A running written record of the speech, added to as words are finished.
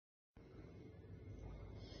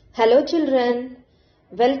Hello children,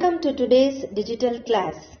 welcome to today's digital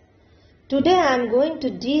class. Today I am going to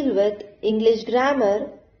deal with English grammar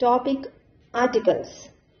topic articles.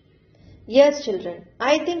 Yes children,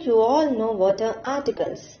 I think you all know what are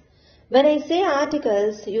articles. When I say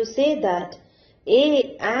articles, you say that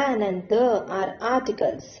a, an and the are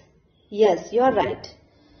articles. Yes, you are right.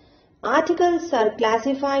 Articles are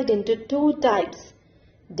classified into two types,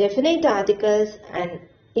 definite articles and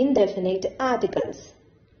indefinite articles.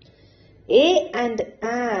 A and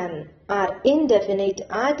an are indefinite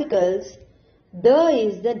articles. The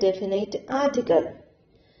is the definite article.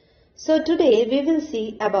 So today we will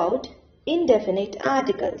see about indefinite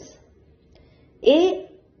articles. A,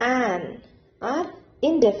 an are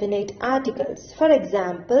indefinite articles. For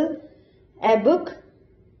example, a book,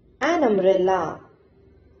 an umbrella.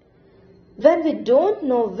 When we don't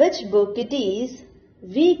know which book it is,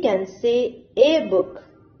 we can say a book.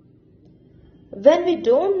 When we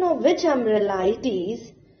don't know which umbrella it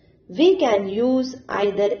is, we can use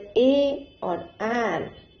either a or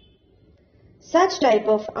an. Such type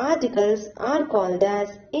of articles are called as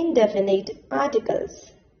indefinite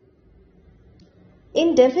articles.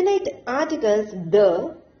 Indefinite articles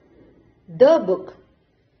the book,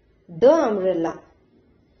 the umbrella.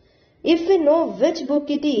 If we know which book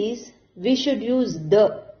it is, we should use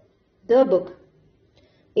the book.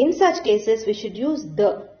 In such cases, we should use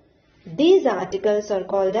the. These articles are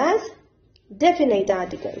called as definite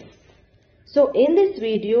articles. So in this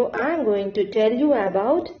video, I am going to tell you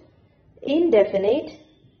about indefinite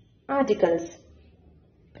articles.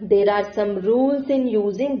 There are some rules in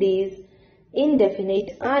using these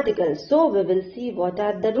indefinite articles. So we will see what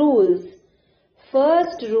are the rules.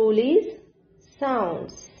 First rule is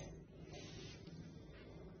sounds.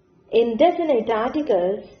 In definite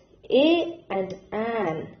articles, a and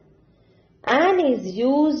an is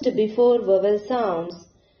used before vowel sounds.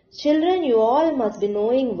 Children, you all must be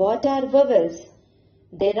knowing what are vowels.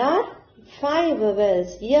 There are 5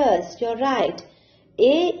 vowels. Yes, you're right.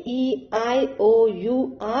 A, E, I, O,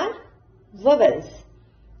 U are vowels.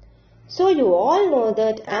 So you all know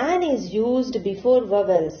that an is used before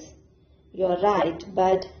vowels. You're right,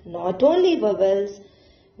 but not only vowels,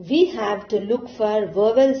 we have to look for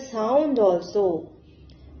vowel sound also.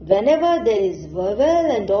 Whenever there is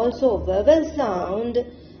vowel and also vowel sound,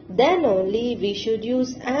 then only we should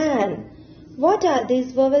use an. What are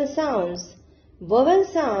these vowel sounds? Vowel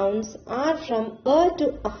sounds are from a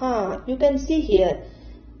to aha. You can see here.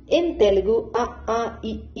 In Telugu, a, I,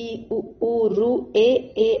 u, ru,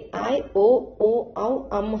 a, I, o,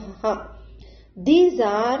 au, ha. These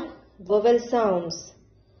are vowel sounds.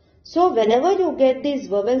 So whenever you get these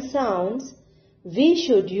vowel sounds, we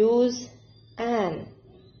should use an.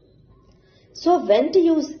 So when to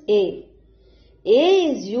use a? A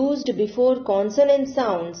is used before consonant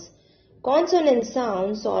sounds. Consonant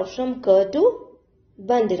sounds are from K to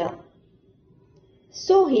Bandira.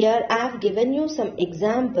 So here I have given you some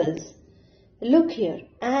examples. Look here.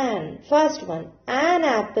 An. First one. An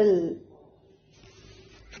apple.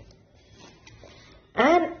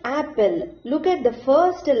 An apple. Look at the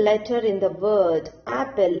first letter in the word.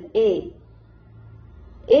 Apple. A.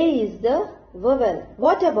 A is the vowel.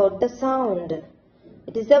 What about the sound?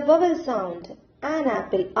 It is a vowel sound. An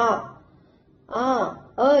apple. A.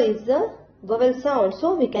 A is the vowel sound.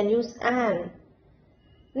 So we can use an.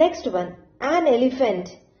 Next one. An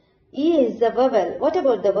elephant. E is the vowel. What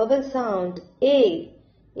about the vowel sound? A.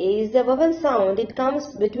 A is the vowel sound. It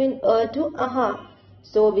comes between a to aha.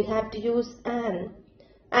 So we have to use an.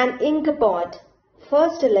 An ink pot.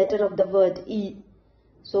 First letter of the word E.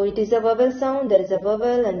 So it is a vowel sound, there is a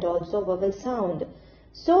vowel and also vowel sound.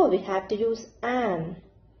 So we have to use an.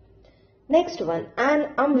 Next one,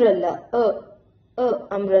 an umbrella,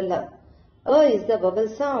 umbrella. A is the vowel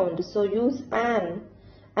sound, so use an.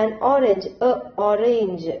 An orange,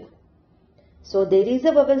 orange. So there is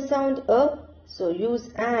a vowel sound, so use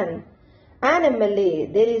an. An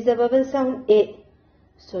MLA, there is a vowel sound, a.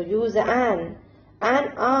 So use an.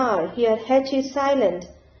 An R, here H is silent,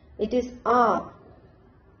 it is R.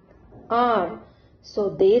 R. So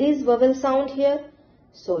there is vowel sound here.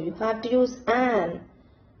 So you have to use an.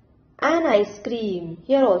 An ice cream.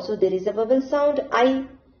 Here also there is a vowel sound I.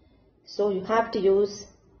 So you have to use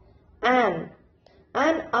an.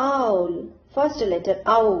 An owl. First letter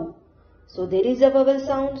ow. So there is a vowel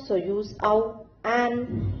sound. So use ow.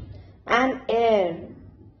 An. An air.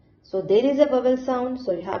 So there is a vowel sound.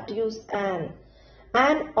 So you have to use an.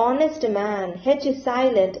 An honest man. H is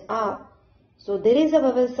silent. A. So there is a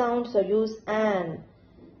vowel sound, so use an.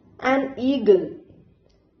 An eagle.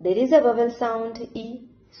 There is a vowel sound E,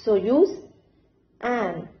 so use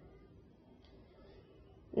an.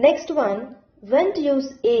 Next one, when to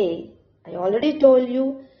use A. I already told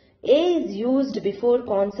you, A is used before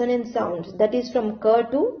consonant sounds, that is from K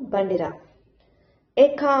to Bandira.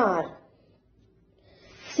 A car.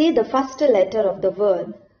 See the first letter of the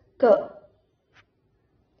word, K.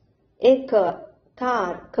 A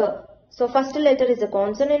car, K. So first letter is a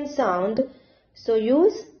consonant sound, so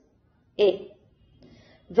use A.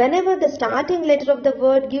 Whenever the starting letter of the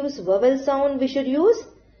word gives vowel sound, we should use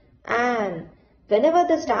an. Whenever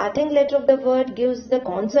the starting letter of the word gives the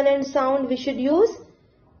consonant sound, we should use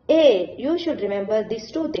A. You should remember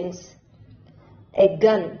these two things. A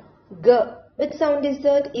gun, G. Which sound is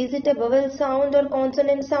that? Is it a vowel sound or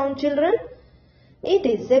consonant sound, children? It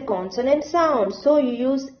is a consonant sound, so you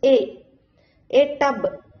use A. A tub,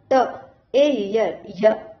 T. A ear,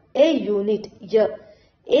 Y. A unit, Y.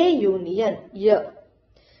 A union, Y.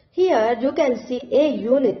 Here you can see a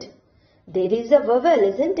unit. There is a vowel,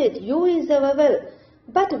 isn't it? U is a vowel.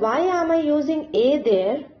 But why am I using A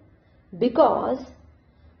there? Because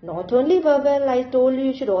not only vowel, I told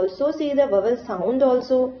you should also see the vowel sound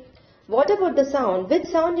also. What about the sound? Which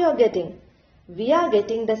sound you are getting? We are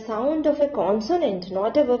getting the sound of a consonant,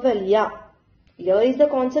 not a vowel. Ya. Ya is the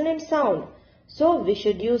consonant sound. So we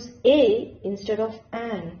should use A instead of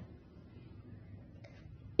an.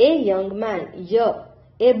 A young man, Y.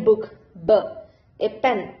 A book, B. A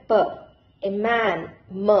pen, P. A man,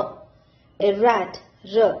 M. A rat,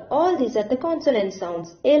 R. All these are the consonant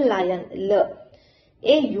sounds. A lion, L.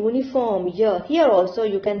 A uniform, Y. Here also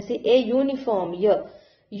you can see a uniform, Y.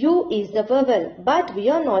 U is the vowel, but we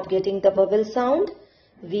are not getting the vowel sound.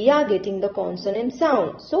 We are getting the consonant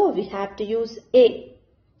sound. So we have to use A.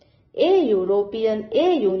 A European,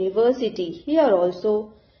 A university. Here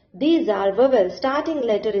also these are vowels. Starting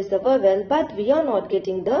letter is the vowel, but we are not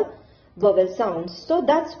getting the vowel sounds. So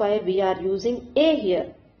that's why we are using A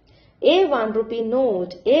here. A 1 rupee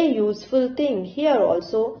note, a useful thing. Here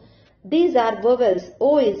also these are vowels.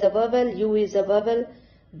 O is a vowel, U is a vowel,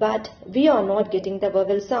 but we are not getting the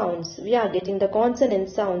vowel sounds. We are getting the consonant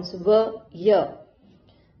sounds, V, Y.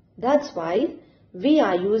 That's why we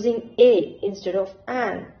are using A instead of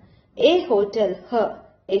an. A hotel, H.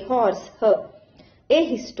 A horse, H. A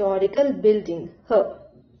historical building, H.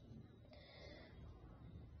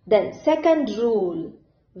 Then second rule,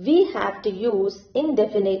 we have to use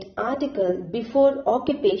indefinite article before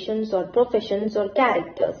occupations or professions or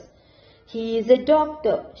characters. He is a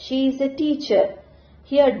doctor, she is a teacher.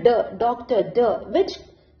 Here doctor, which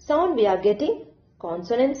sound we are getting?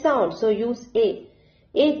 Consonant sound, so use A.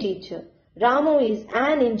 A teacher. Ramu is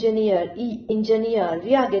an engineer, E engineer.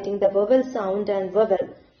 We are getting the vowel sound and vowel.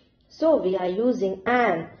 So we are using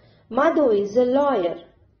an. Madhu is a lawyer.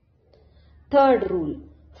 Third rule,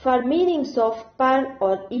 for meanings of per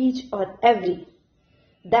or each or every.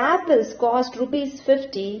 The apples cost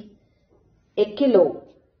 ₹50 a kilo.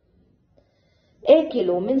 A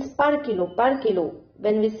kilo means per kilo.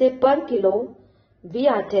 When we say per kilo, we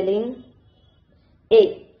are telling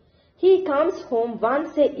A. He comes home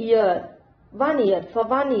once a year. 1 year, for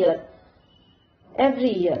 1 year.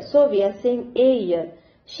 Every year. So we are saying A year.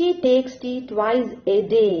 She takes tea twice a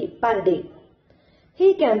day, per day.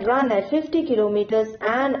 He can run at 50 kilometers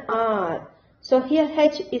an hour. So here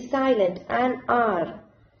H is silent, an hour.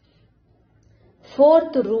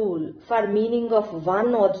 Fourth rule, for meaning of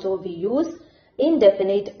one also we use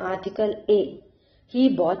indefinite article A. He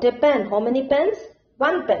bought a pen. How many pens?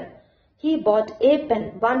 1 pen. He bought a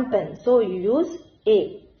pen, 1 pen. So you use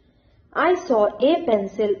A. I saw a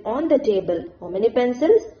pencil on the table. How many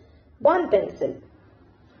pencils? 1 pencil.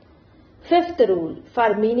 Fifth rule,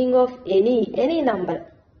 for meaning of any number.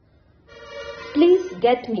 Please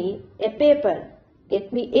get me a paper.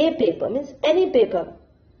 Get me a paper means any paper.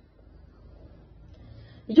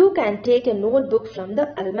 You can take a notebook from the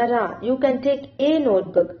almirah. You can take a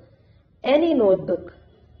notebook. Any notebook.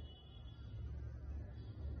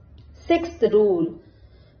 Sixth rule,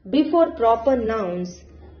 before proper nouns,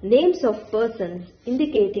 names of persons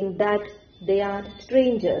indicating that they are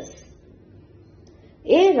strangers.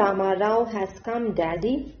 A Rama Rao has come,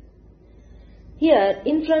 Daddy. Here,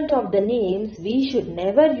 in front of the names, we should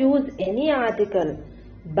never use any article.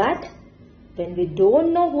 But when we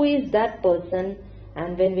don't know who is that person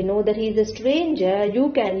and when we know that he is a stranger,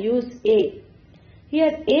 you can use A.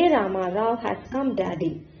 Here, A Rama Rao has come,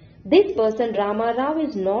 Daddy. This person, Rama Rao,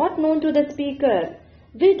 is not known to the speaker.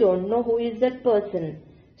 We don't know who is that person.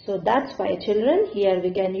 So that's why, children, here we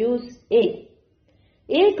can use A.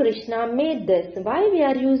 A Krishna made this. Why we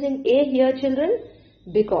are using A here, children?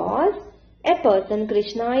 Because a person,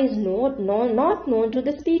 Krishna, is not known to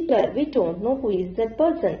the speaker. We don't know who is that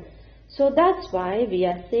person. So that's why we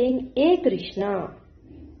are saying A Krishna.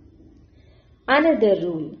 Another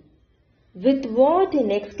rule. With what in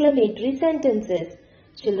exclamatory sentences?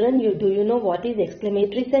 Children, do you know what is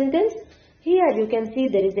exclamatory sentence? Here you can see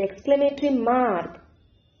there is exclamatory mark.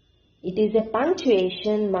 It is a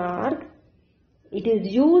punctuation mark. It is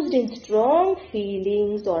used in strong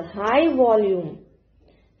feelings or high volume.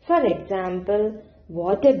 For example,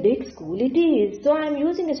 what a big school it is. So I am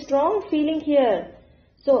using a strong feeling here.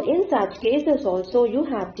 So in such cases also you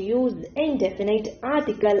have to use indefinite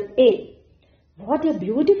article a. What a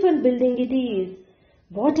beautiful building it is.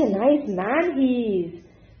 What a nice man he is.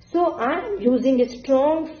 So I am using a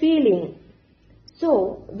strong feeling.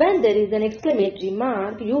 So when there is an exclamatory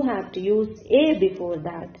mark, you have to use a before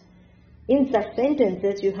that. In such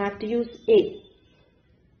sentences, you have to use a.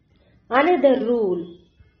 Another rule.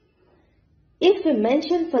 If we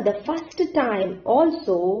mention for the first time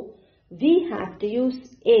also, we have to use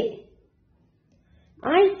a.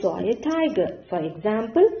 I saw a tiger. For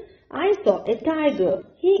example, I saw a tiger.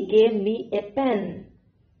 He gave me a pen.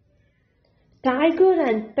 Tiger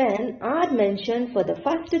and pen are mentioned for the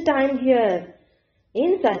first time here.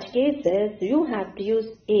 In such cases, you have to use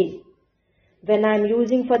a. When I am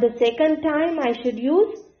using for the second time, I should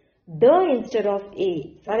use the instead of a.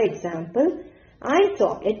 For example, I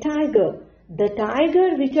saw a tiger. The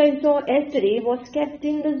tiger which I saw yesterday was kept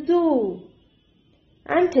in the zoo.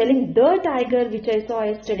 I am telling the tiger which I saw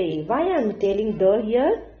yesterday. Why I am telling the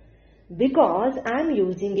here? Because I am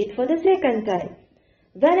using it for the second time.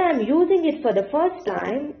 When I am using it for the first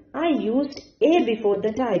time, I used a before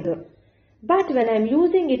the tiger. But when I am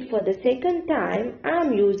using it for the second time, I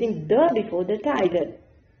am using the before the tiger.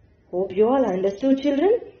 Hope you all understood,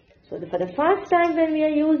 children. So for the first time when we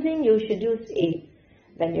are using, you should use a.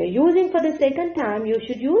 When you are using for the second time, you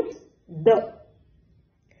should use the.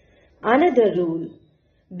 Another rule.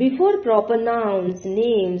 Before proper nouns,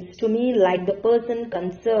 names to mean like the person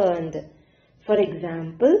concerned. For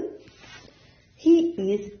example, he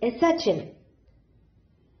is a Sachin.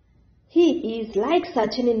 He is like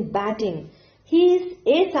Sachin in batting. He is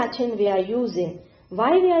a Sachin we are using.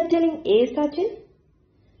 Why we are telling a Sachin?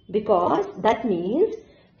 Because that means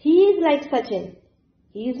he is like Sachin.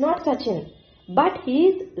 He is not Sachin, but he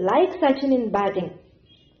is like Sachin in batting.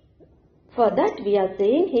 For that we are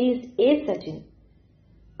saying he is a Sachin.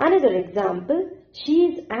 Another example, she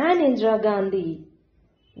is an Indira Gandhi.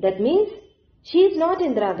 That means she is not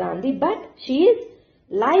Indira Gandhi, but she is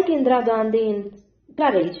like Indira Gandhi in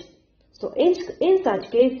courage. So in such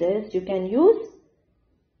cases, you can use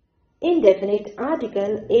indefinite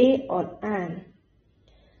article a or an.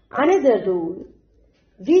 Another rule.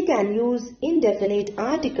 We can use indefinite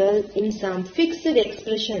article in some fixed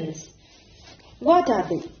expressions. What are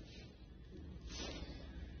they?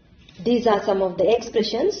 These are some of the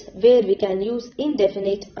expressions where we can use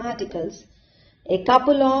indefinite articles. A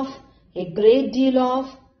couple of, a great deal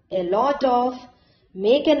of, a lot of,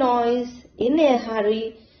 make a noise, in a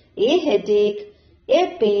hurry, a headache,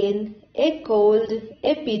 a pain, a cold,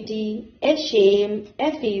 a pity, a shame,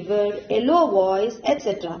 a fever, a low voice,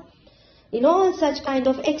 etc. In all such kind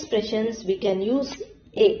of expressions, we can use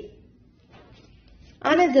a.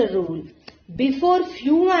 Another rule. Before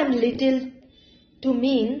few and little to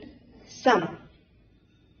mean some.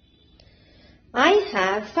 I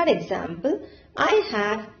have, for example, I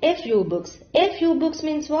have a few books. A few books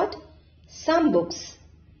means what? Some books.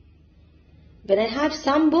 When I have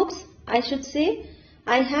some books, I should say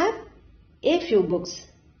I have a few books.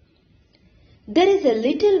 There is a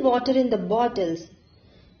little water in the bottles.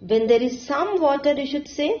 When there is some water, you should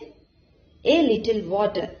say a little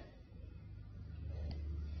water.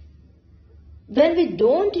 When we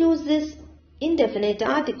don't use this indefinite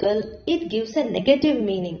article, it gives a negative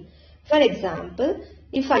meaning. For example,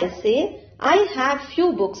 if I say I have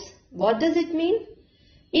few books, what does it mean?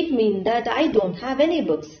 It means that I don't have any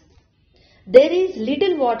books. There is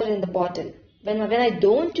little water in the bottle. When I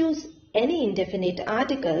don't use any indefinite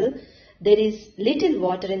article, there is little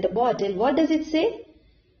water in the bottle. What does it say?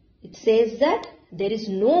 It says that there is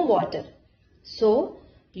no water. So,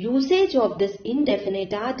 usage of this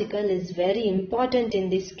indefinite article is very important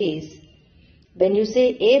in this case. When you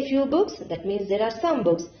say a few books, that means there are some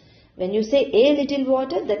books. When you say a little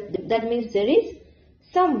water, that means there is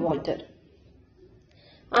some water.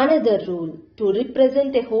 Another rule, to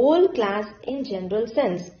represent a whole class in general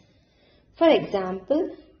sense. For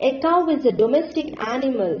example, a cow is a domestic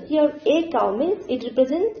animal. Here a cow means it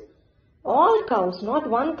represents all cows, not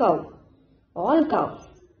one cow. All cows.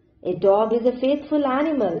 A dog is a faithful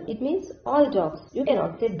animal. It means all dogs. You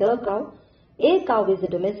cannot say the cow. A cow is a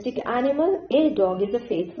domestic animal. A dog is a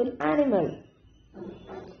faithful animal.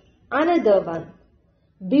 Another one.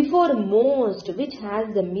 before most, which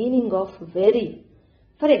has the meaning of very.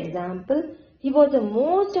 For example, he was a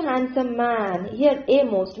most handsome man. Here a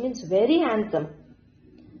most means very handsome.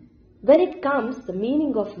 When it comes the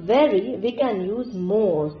meaning of very, we can use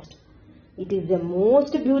most. It is a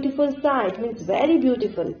most beautiful sight means very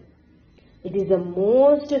beautiful. It is a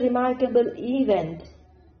most remarkable event.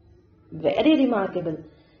 Very remarkable.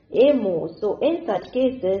 A most. So in such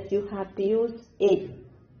cases you have to use a.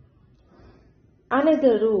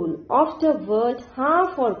 Another rule, after word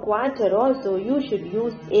half or quarter also you should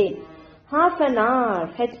use a. Half an hour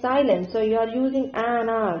had silence, so you are using an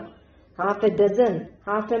hour. Half a dozen,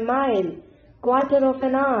 half a mile, quarter of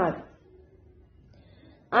an hour.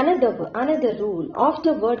 Another rule,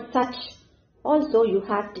 after word such also you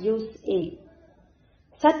have to use a.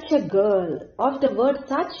 Such a girl, after word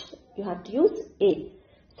such you have to use a.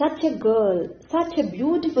 Such a girl, such a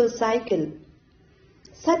beautiful cycle,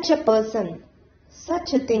 such a person,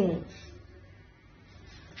 such a thing.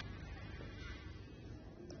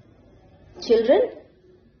 Children,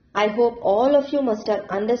 I hope all of you must have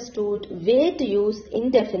understood where to use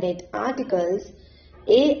indefinite articles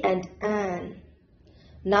a and an.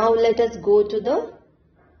 Now let us go to the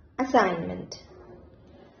assignment.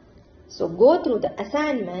 So go through the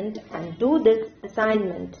assignment and do this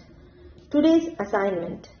assignment. Today's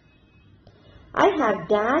assignment. I have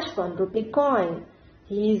dash 1 rupee coin.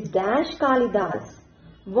 He is dash Kalidas.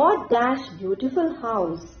 What dash beautiful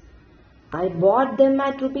house. I bought them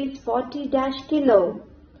at rupees 40 dash kilo.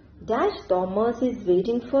 Dash Thomas is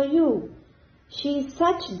waiting for you. She is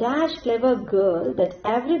such dash clever girl that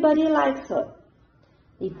everybody likes her.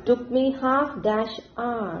 It took me half dash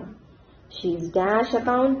hour. She is dash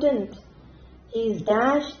accountant. He is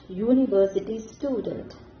dash university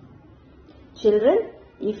student. Children,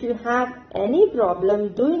 if you have any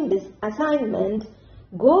problem doing this assignment,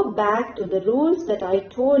 go back to the rules that I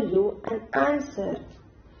told you and answer.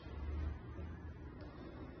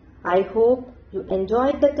 I hope you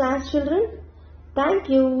enjoyed the class, children. Thank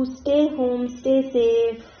you. Stay home, stay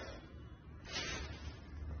safe.